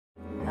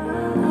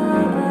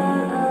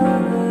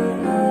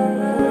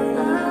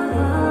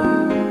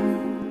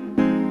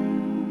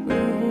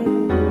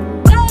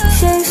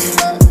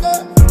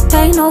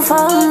gon'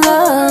 fall in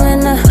love in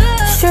the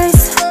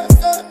streets.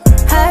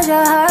 Hide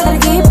your heart, gotta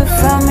keep it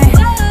from me.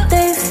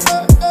 Thief,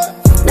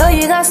 know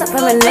you got some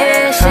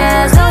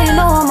premonitions. Know you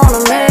know I'm on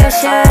a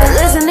mission.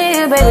 Listen to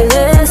you, baby,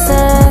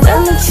 listen. Let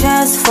me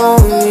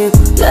transform you.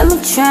 Let me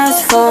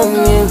transform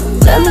you.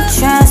 Let me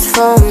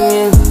transform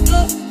you.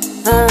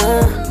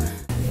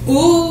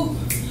 Ooh,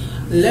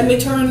 let me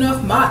turn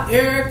off my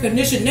air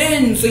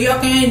conditioning so y'all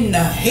can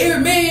hear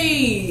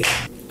me.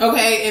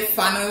 Okay, it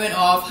finally went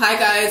off. Hi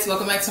guys,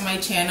 welcome back to my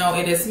channel.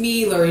 It is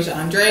me, LaRasia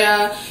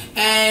Andrea,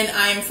 and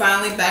I'm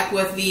finally back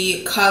with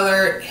the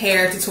colored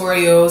hair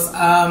tutorials.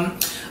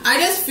 I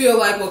just feel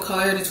like with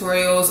color hair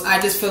tutorials, I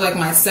just feel like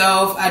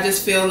myself. I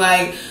just feel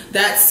like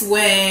that's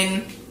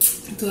when,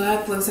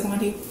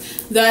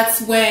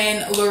 that's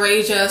when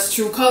LaRasia's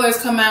true colors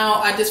come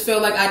out. I just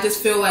feel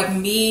like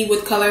me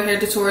with color hair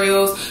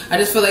tutorials. I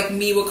just feel like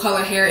me with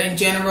color hair in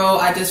general.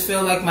 I just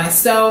feel like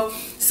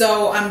myself.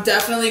 So I'm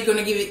definitely going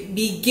to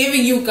be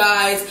giving you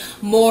guys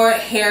more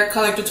hair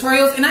color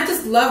tutorials. And I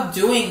just love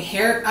doing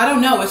hair. I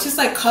don't know. It's just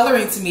like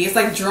coloring to me. It's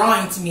like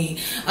drawing to me.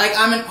 Like,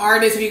 I'm an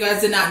artist, if you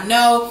guys did not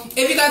know.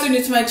 If you guys are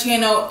new to my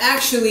channel,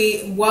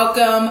 actually,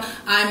 welcome.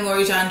 I'm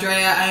LaRasia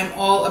Andrea. I am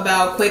all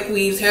about quick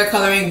weaves, hair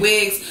coloring,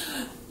 wigs,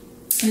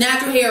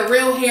 natural hair,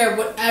 real hair,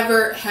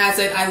 whatever has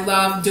it. I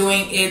love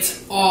doing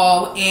it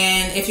all.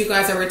 And if you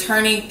guys are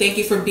returning, thank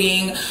you for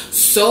being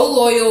so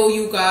loyal.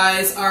 You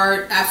guys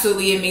are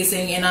absolutely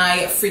amazing, and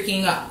I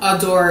freaking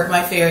adore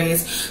my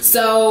fairies.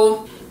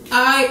 So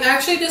I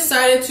actually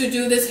decided to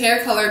do this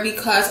hair color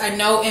because I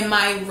know in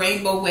my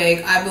rainbow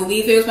wig, I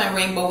believe it was my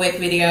rainbow wig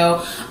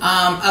video,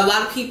 a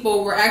lot of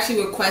people were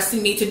actually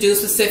requesting me to do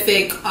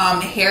specific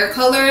hair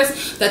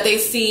colors that they've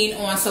seen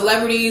on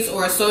celebrities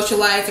or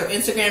socialites or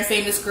Instagram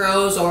famous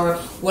girls or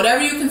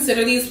whatever you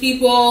consider these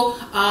people.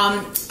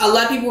 A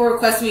lot of people were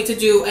requesting me to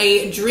do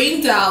a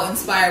dream doll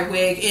inspired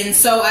wig, and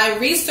so I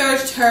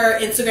researched her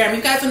Instagram.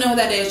 You guys don't know who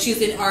that is.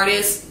 She's an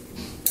artist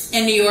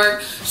in New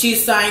York.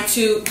 She's signed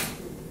to,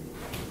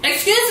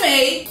 excuse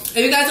me, if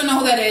you guys don't know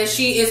who that is,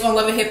 she is on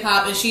Love and Hip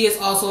Hop, and she is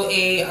also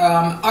a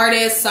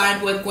artist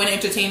signed with Gwen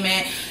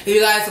Entertainment. If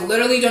you guys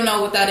literally don't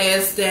know what that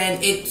is,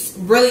 then it's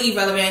really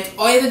irrelevant.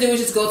 All you have to do is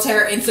just go to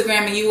her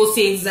Instagram and you will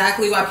see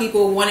exactly why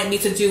people wanted me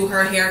to do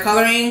her hair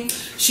coloring.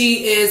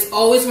 She is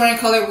always wearing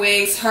colored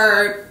wigs.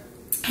 Her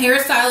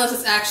hairstylist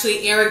is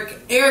actually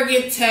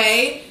Arrogant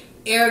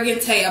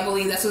Tay, I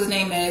believe that's what his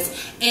name is,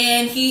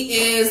 and he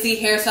is the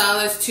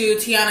hairstylist to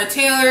Tiana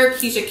Taylor,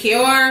 Keisha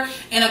Kior,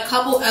 and a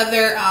couple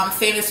other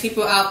famous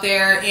people out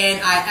there,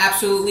 and I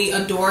absolutely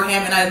adore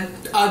him, and I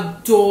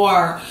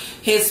adore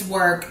his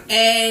work.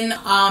 And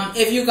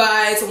if you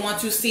guys want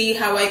to see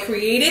how I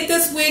created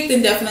this wig,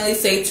 then definitely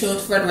stay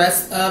tuned for the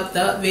rest of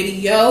the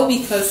video,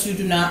 because you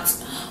do not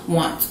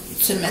want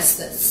to miss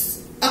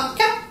this.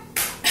 Okay.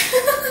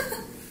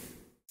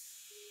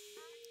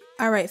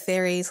 Alright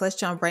fairies, let's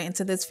jump right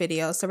into this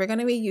video. So we're going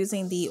to be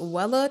using the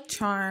Wella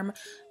Charm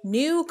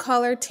new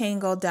color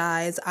tangle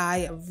dyes.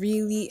 I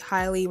really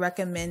highly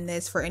recommend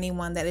this for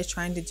anyone that is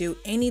trying to do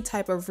any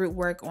type of root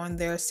work on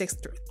their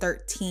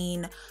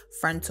 613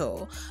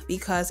 frontal,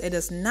 because it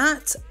does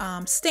not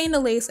stain the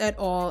lace at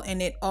all,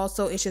 and it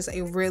also is just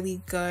a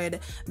really good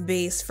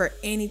base for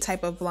any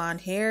type of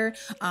blonde hair.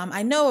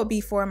 I know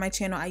before on my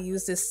channel I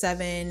used this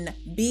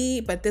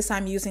 7B, but this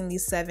I'm using the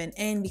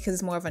 7N because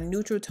it's more of a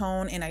neutral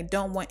tone and I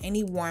don't want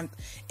any warmth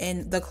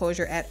in the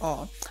closure at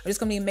all. I'm just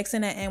going to be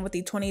mixing that in with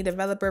the 20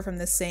 Developer from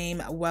the same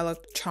Wella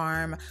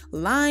Charm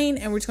line,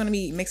 and we're just going to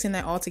be mixing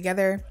that all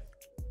together.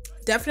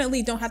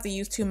 Definitely don't have to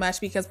use too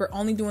much because we're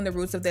only doing the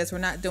roots of this. We're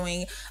not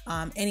doing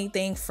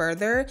anything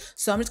further.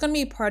 So I'm just going to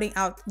be parting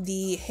out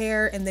the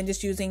hair and then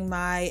just using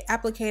my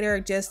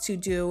applicator just to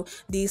do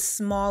the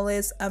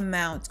smallest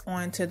amount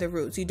onto the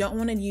roots. You don't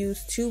want to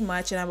use too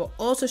much, and I will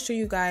also show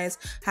you guys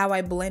how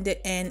I blend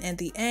it in at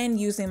the end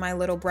using my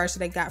little brush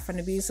that I got from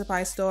the beauty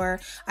supply store.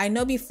 I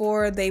know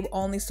before they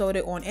only sold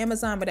it on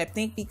Amazon, but I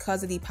think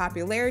because of the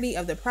popularity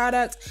of the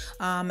product,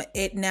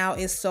 it now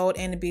is sold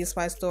in the beauty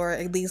supply store,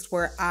 at least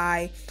where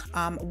I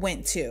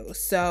went to.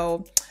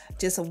 So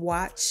just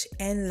watch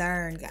and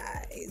learn,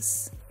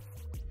 guys.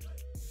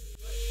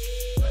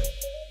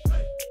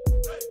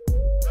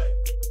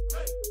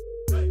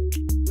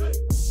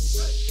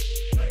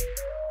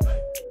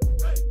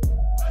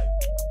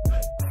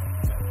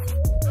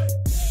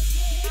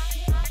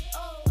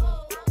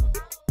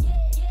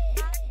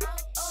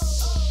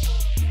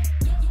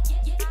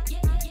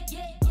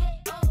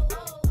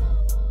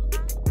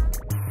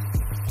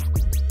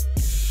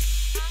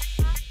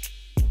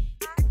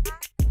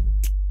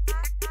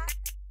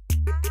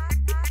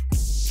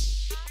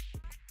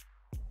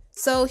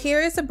 So here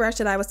is the brush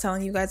that I was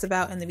telling you guys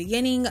about in the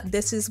beginning.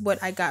 This is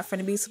what I got from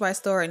the Beauty Supply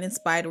store and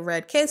Inspired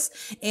Red Kiss.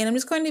 And I'm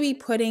just going to be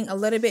putting a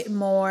little bit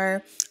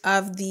more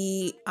of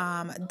the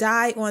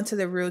dye onto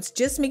the roots,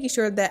 just making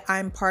sure that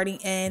I'm parting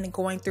in,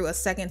 going through a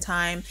second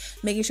time,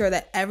 making sure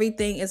that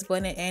everything is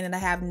blended in and I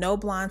have no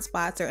blonde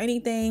spots or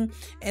anything.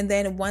 And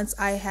then once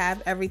I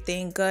have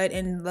everything good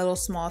in little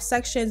small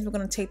sections, we're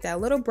going to take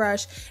that little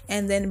brush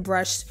and then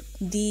brush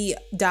the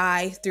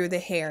dye through the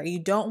hair. You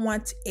don't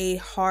want a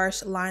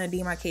harsh line of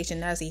demarcation.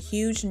 That is a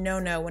huge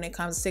no-no when it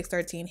comes to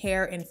 613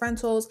 hair and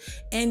frontals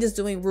and just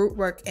doing root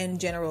work in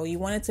general. You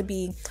want it to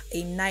be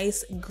a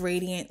nice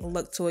gradient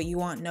look to it. You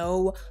want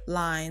no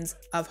lines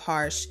of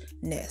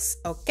harshness.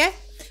 Okay,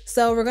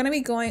 so we're going to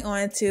be going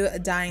on to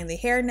dyeing the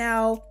hair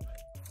now.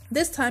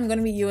 This time I'm going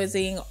to be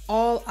using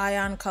all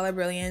Ion Color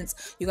Brilliance.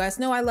 You guys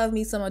know I love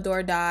me some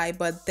Adore dye,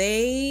 but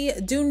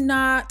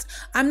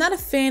I'm not a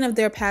fan of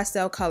their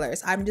pastel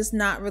colors. I'm just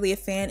not really a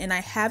fan, and I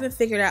haven't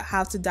figured out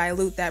how to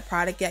dilute that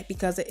product yet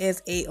because it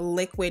is a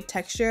liquid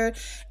texture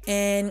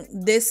and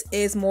this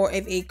is more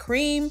of a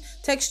cream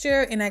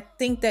texture, and I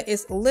think that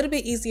it's a little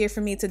bit easier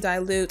for me to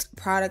dilute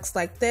products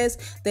like this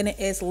than it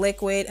is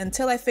liquid.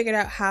 Until I figured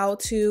out how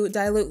to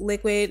dilute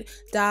liquid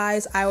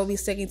dyes, I will be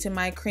sticking to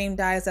my cream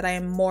dyes that I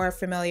am more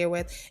familiar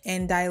with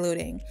and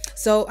diluting.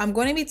 So I'm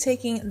going to be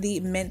taking the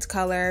mint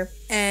color,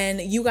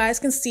 and you guys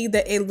can see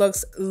that it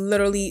looks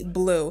literally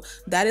blue.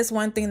 That is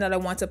one thing that I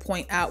want to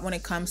point out when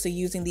it comes to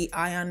using the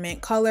Ion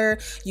Mint color.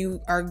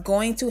 You are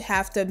going to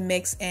have to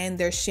mix in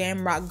their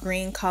Shamrock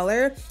Green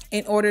color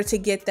in order to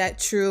get that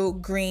true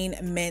green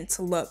mint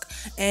look.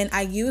 And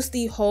I used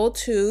the whole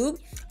tube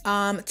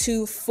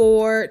to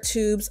 4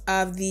 tubes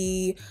of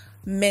the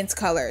mint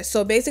color.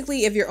 So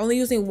basically, if you're only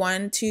using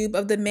 1 tube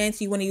of the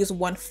mint, you want to use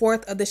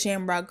 1/4 of the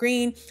Shamrock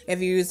Green. If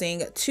you're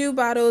using 2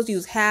 bottles,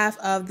 use half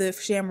of the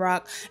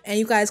Shamrock, and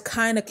you guys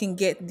kind of can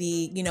get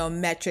the, you know,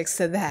 metrics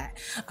to that.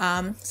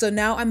 So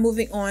now I'm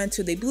moving on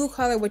to the blue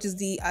color, which is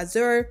the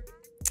Azure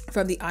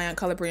from the Ion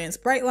Color Brilliance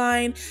Bright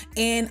line,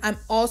 and I'm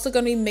also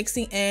going to be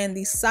mixing in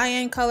the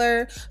cyan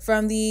color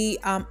from the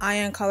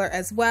Ion Color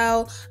as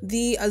well.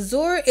 The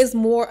Azure is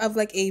more of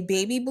like a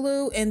baby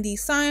blue and the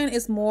cyan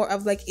is more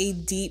of like a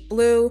deep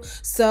blue.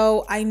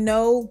 So I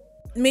know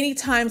many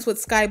times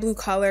with sky blue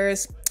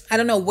colors, I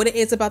don't know what it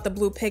is about the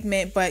blue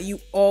pigment, but you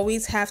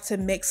always have to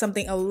mix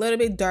something a little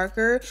bit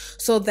darker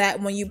so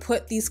that when you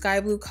put the sky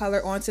blue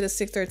color onto the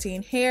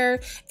 613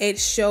 hair, it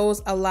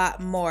shows a lot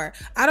more.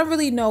 I don't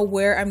really know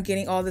where I'm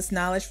getting all this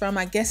knowledge from.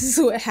 I guess this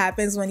is what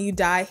happens when you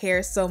dye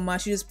hair so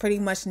much. You just pretty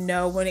much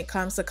know when it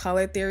comes to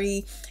color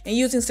theory and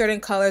using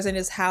certain colors and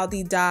just how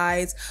the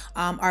dyes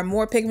are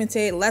more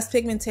pigmented, less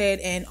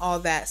pigmented, and all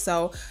that.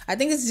 So I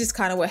think this is just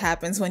kind of what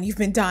happens when you've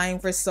been dyeing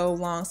for so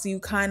long. So you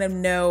kind of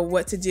know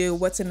what to do,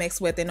 what to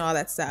mix with, and all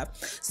that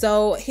stuff.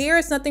 So here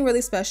it's nothing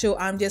really special.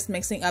 I'm just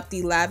mixing up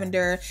the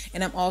lavender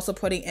and I'm also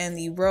putting in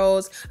the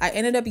rose. I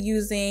ended up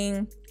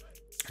using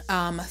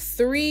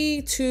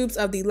 3 tubes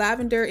of the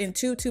lavender and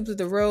 2 tubes of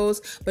the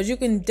rose, but you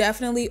can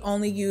definitely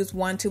only use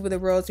 1 tube of the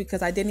rose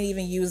because I didn't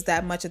even use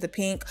that much of the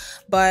pink.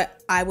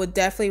 But I would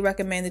definitely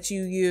recommend that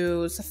you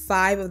use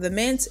 5 of the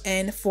mint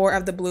and 4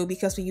 of the blue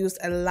because we used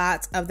a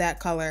lot of that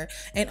color,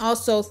 and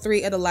also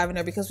 3 of the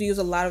lavender because we used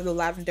a lot of the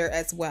lavender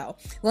as well.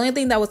 The only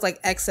thing that was like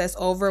excess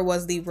over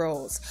was the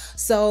rose.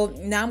 So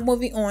now I'm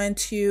moving on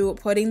to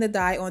putting the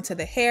dye onto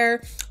the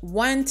hair.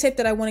 One tip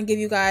that I want to give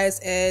you guys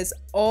is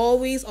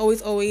always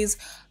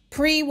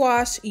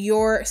pre-wash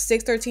your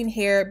 613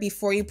 hair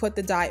before you put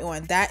the dye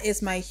on. That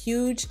is my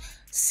huge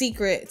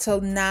secret to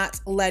not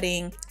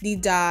letting the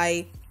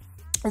dye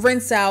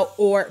rinse out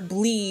or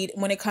bleed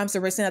when it comes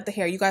to rinsing out the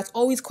hair. You guys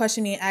always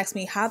question me and ask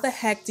me, how the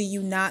heck do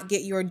you not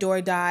get your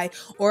Adore dye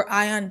or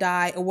Ion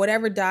dye or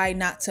whatever dye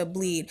not to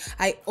bleed?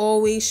 I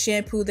always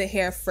shampoo the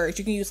hair first.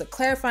 You can use a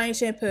clarifying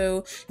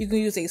shampoo. You can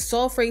use a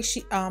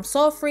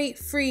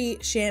sulfate-free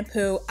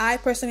shampoo. I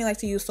personally like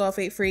to use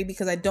sulfate-free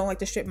because I don't like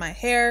to strip my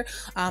hair.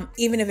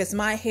 Even if it's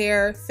my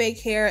hair,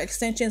 fake hair,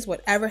 extensions,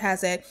 whatever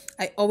has it,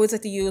 I always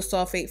like to use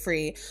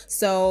sulfate-free.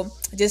 So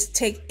just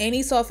take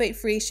any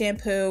sulfate-free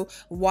shampoo,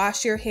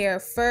 wash your hair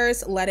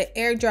first, let it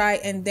air dry,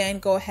 and then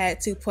go ahead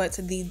to put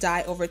the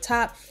dye over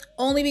top.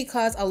 Only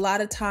because a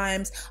lot of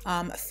times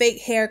fake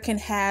hair can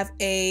have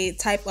a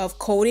type of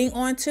coating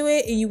onto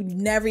it and you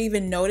never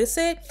even notice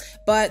it,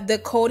 but the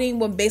coating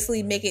will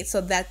basically make it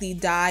so that the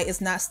dye is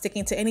not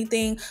sticking to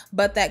anything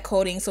but that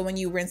coating. So when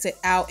you rinse it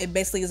out, it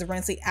basically is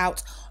rinsing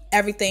out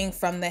everything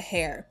from the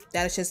hair.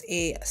 That is just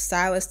a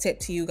stylist tip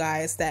to you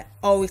guys that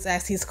always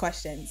ask these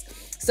questions.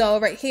 So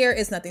right here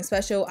is nothing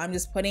special. I'm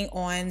just putting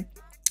on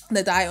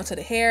the dye onto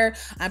the hair.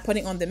 I'm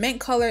putting on the mint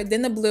color,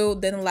 then the blue,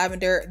 then the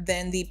lavender,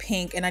 then the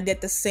pink, and I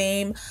did the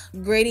same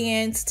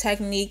gradient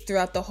technique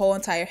throughout the whole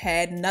entire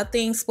head.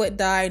 Nothing split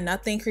dye,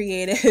 nothing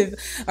creative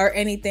or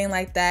anything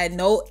like that.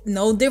 No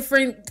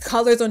different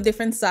colors on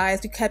different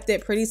sides. We kept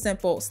it pretty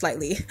simple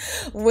slightly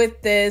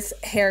with this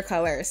hair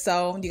color.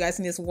 So you guys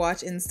can just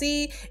watch and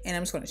see, and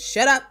I'm just going to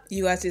shut up.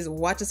 You guys just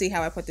watch and see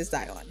how I put this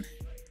dye on.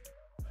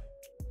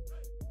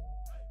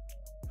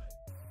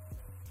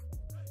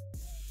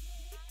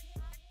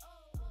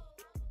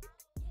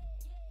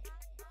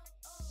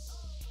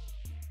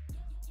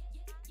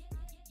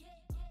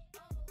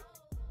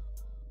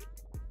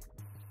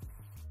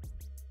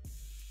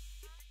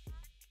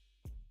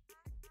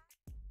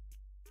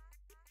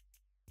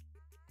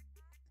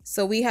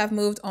 So we have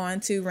moved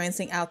on to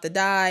rinsing out the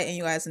dye, and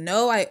you guys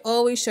know I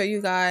always show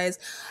you guys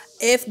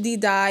if the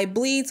dye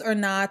bleeds or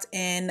not,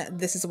 and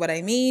this is what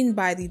I mean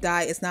by the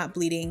dye is not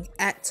bleeding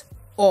at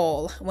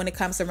all when it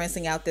comes to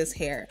rinsing out this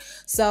hair.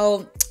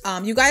 So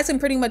you guys can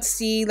pretty much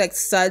see like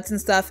suds and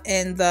stuff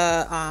in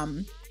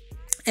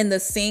the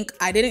sink.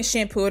 I didn't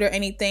shampoo it or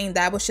anything.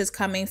 That was just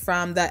coming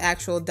from the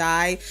actual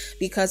dye,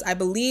 because I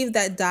believe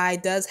that dye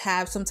does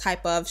have some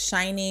type of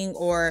shining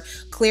or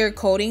clear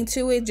coating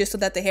to it, just so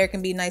that the hair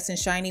can be nice and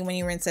shiny when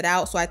you rinse it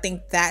out. So I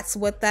think that's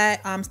what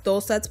that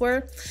those suds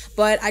were.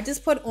 But I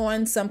just put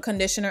on some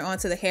conditioner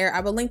onto the hair.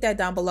 I will link that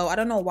down below. I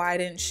don't know why I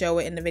didn't show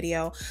it in the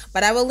video,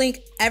 but I will link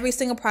every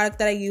single product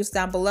that I use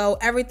down below.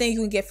 Everything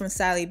you can get from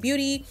Sally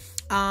Beauty.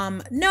 No,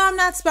 I'm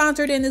not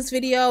sponsored in this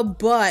video,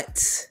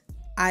 but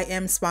I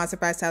am sponsored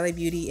by Sally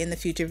Beauty in the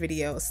future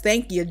videos.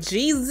 Thank you,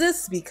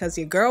 Jesus, because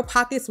your girl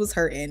pockets was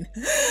hurting.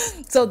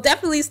 So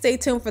definitely stay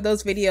tuned for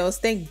those videos.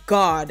 Thank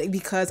God,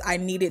 because I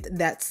needed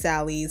that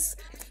Sally's.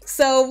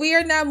 So we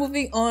are now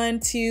moving on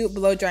to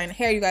blow drying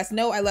hair. You guys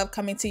know I love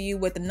coming to you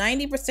with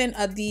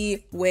 90% of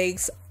the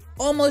wigs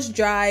almost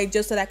dry,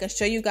 just so that I can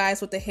show you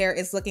guys what the hair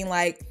is looking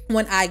like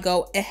when I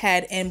go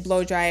ahead and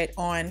blow dry it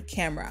on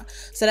camera.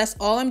 So that's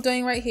all I'm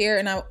doing right here,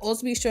 and I'll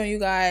also be showing you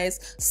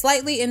guys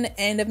slightly in the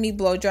end of me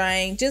blow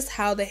drying just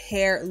how the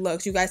hair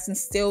looks. You guys can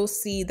still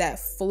see that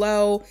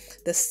flow,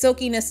 the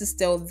silkiness is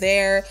still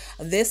there.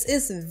 This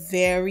is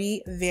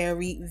very,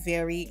 very,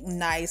 very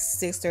nice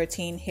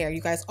 613 hair.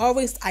 You guys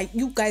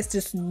you guys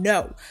just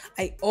know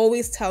I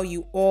always tell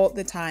you all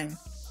the time,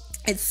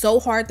 it's so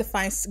hard to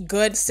find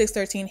good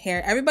 613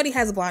 hair. Everybody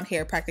has blonde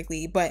hair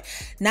practically, but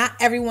not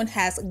everyone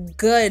has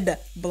good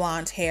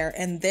blonde hair,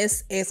 and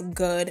this is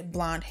good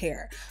blonde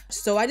hair.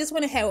 So I just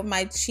went ahead with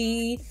my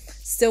Chi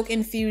Silk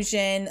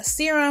Infusion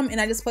Serum,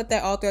 and I just put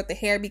that all throughout the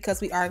hair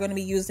because we are going to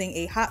be using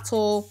a hot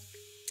tool.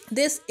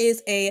 This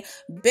is a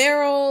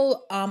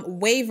barrel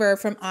waver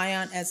from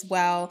Ion as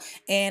well,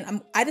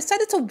 and I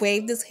decided to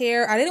wave this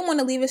hair. I didn't want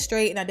to leave it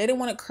straight, and I didn't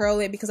want to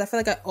curl it because I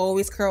feel like I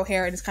always curl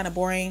hair and it's kind of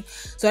boring.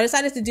 So I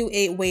decided to do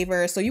a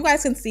waver so you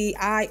guys can see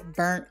I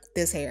burnt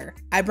this hair.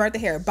 I burnt the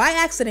hair by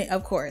accident,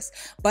 of course,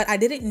 but I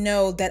didn't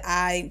know that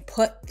I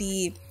put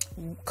the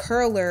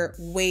curler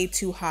way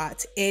too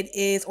hot. It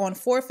is on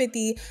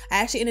 450. I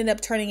actually ended up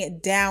turning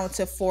it down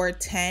to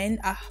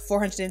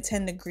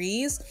 410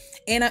 degrees,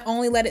 and I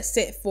only let it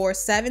sit for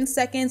 7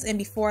 seconds, and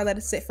before I let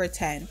it sit for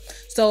 10.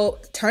 So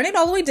turn it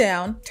all the way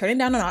down, turn it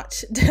down a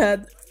notch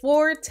to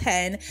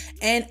 410,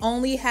 and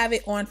only have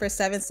it on for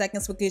 7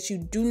 seconds because you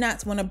do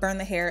not want to burn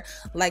the hair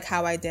like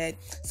how I did.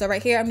 So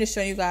right here I'm just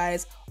showing you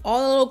guys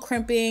all the little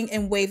crimping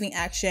and waving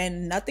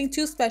action, nothing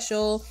too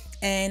special,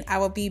 and I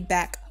will be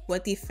back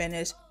with the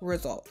finished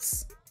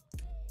results.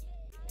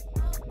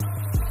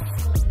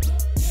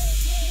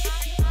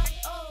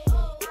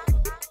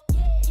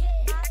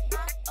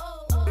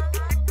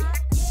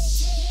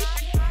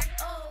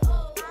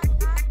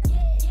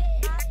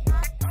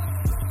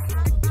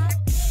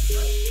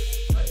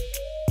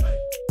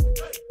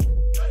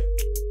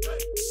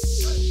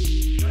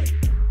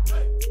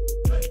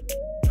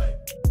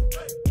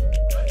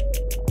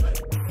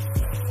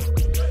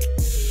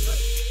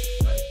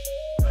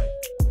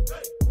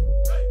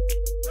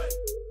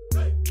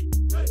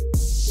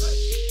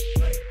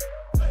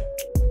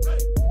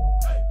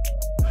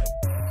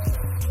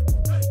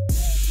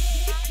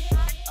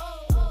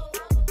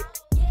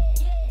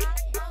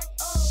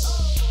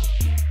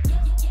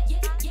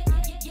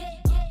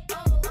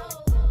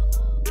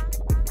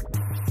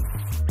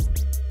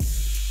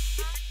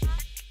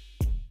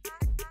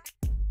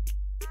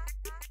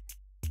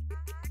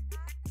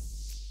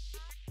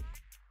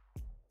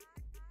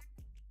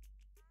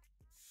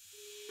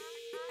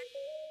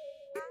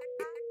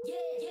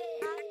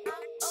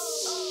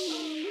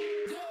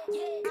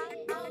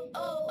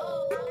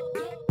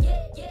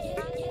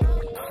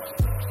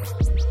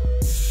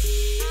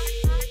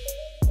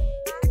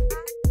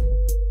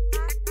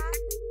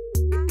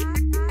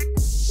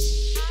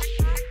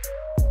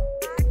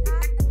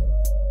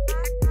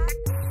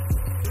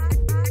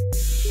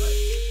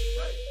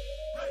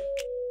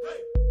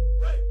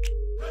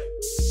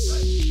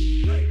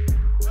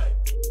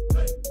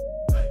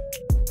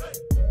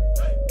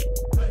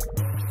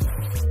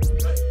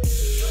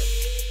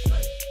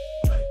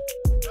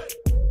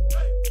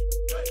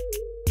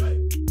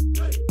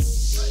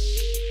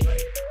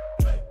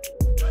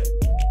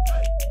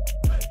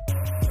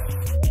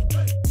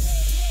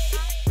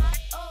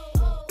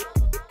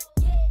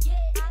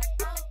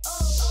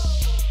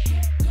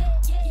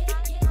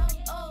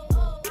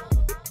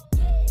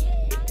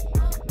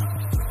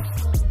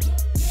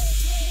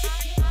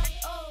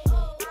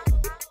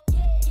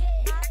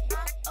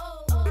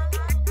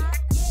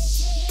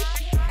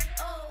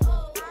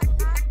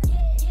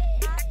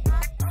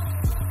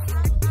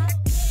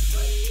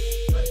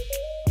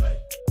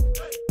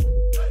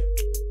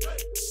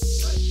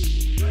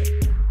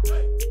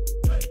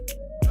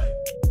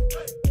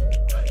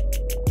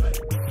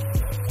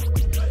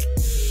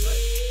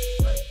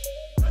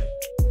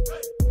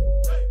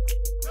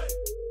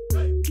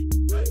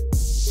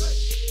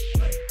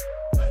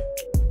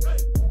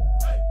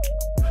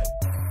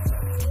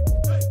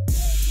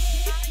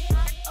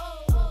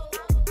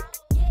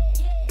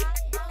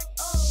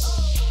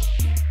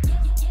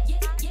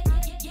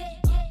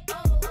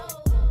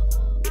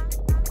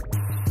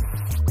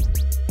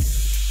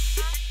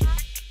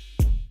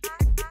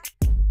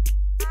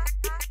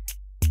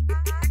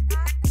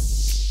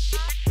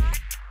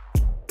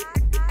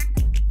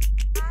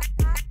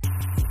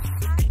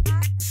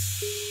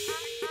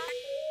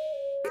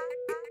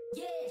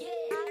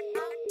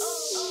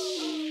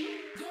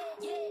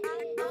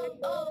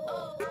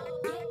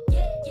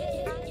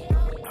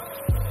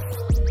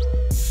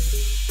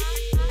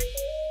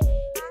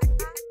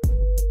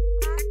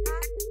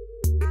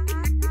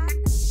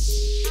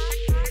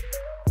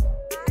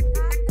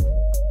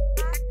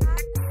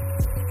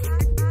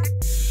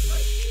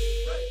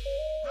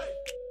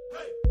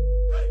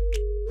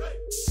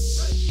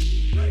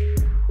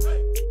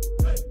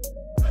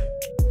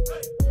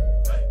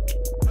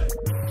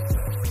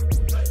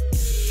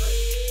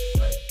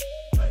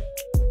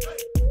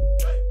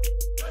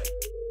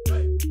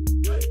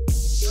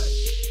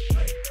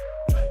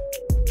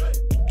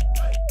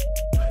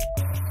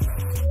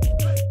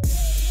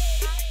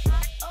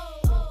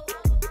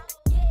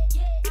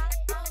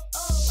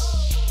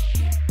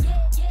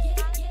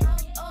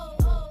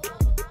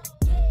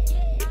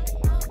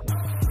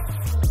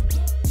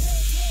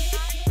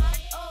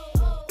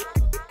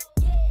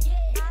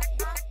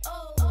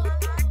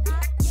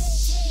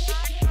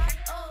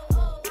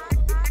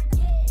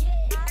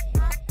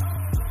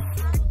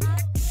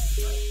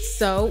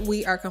 So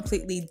we are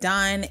completely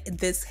done.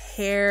 This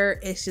hair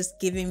is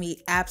just giving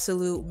me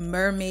absolute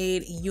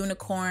mermaid,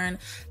 unicorn,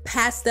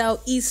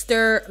 pastel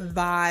Easter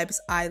vibes.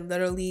 I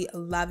literally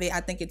love it. I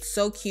think it's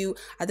so cute.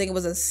 I think it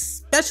was a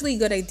especially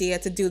good idea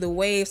to do the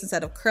waves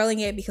instead of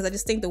curling it, because I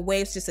just think the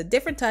waves just a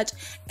different touch,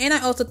 and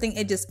I also think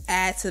it just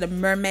adds to the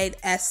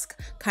mermaid-esque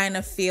kind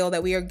of feel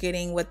that we are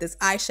getting with this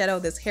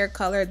eyeshadow, this hair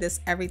color,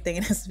 this everything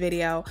in this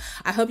video.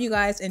 I hope you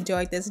guys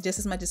enjoyed this just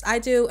as much as I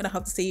do, and I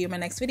hope to see you in my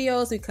next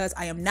videos, because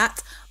I am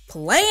not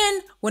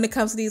playing when it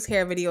comes to these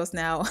hair videos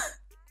now.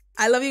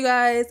 I love you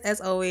guys as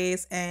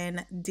always,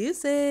 and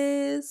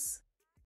deuces.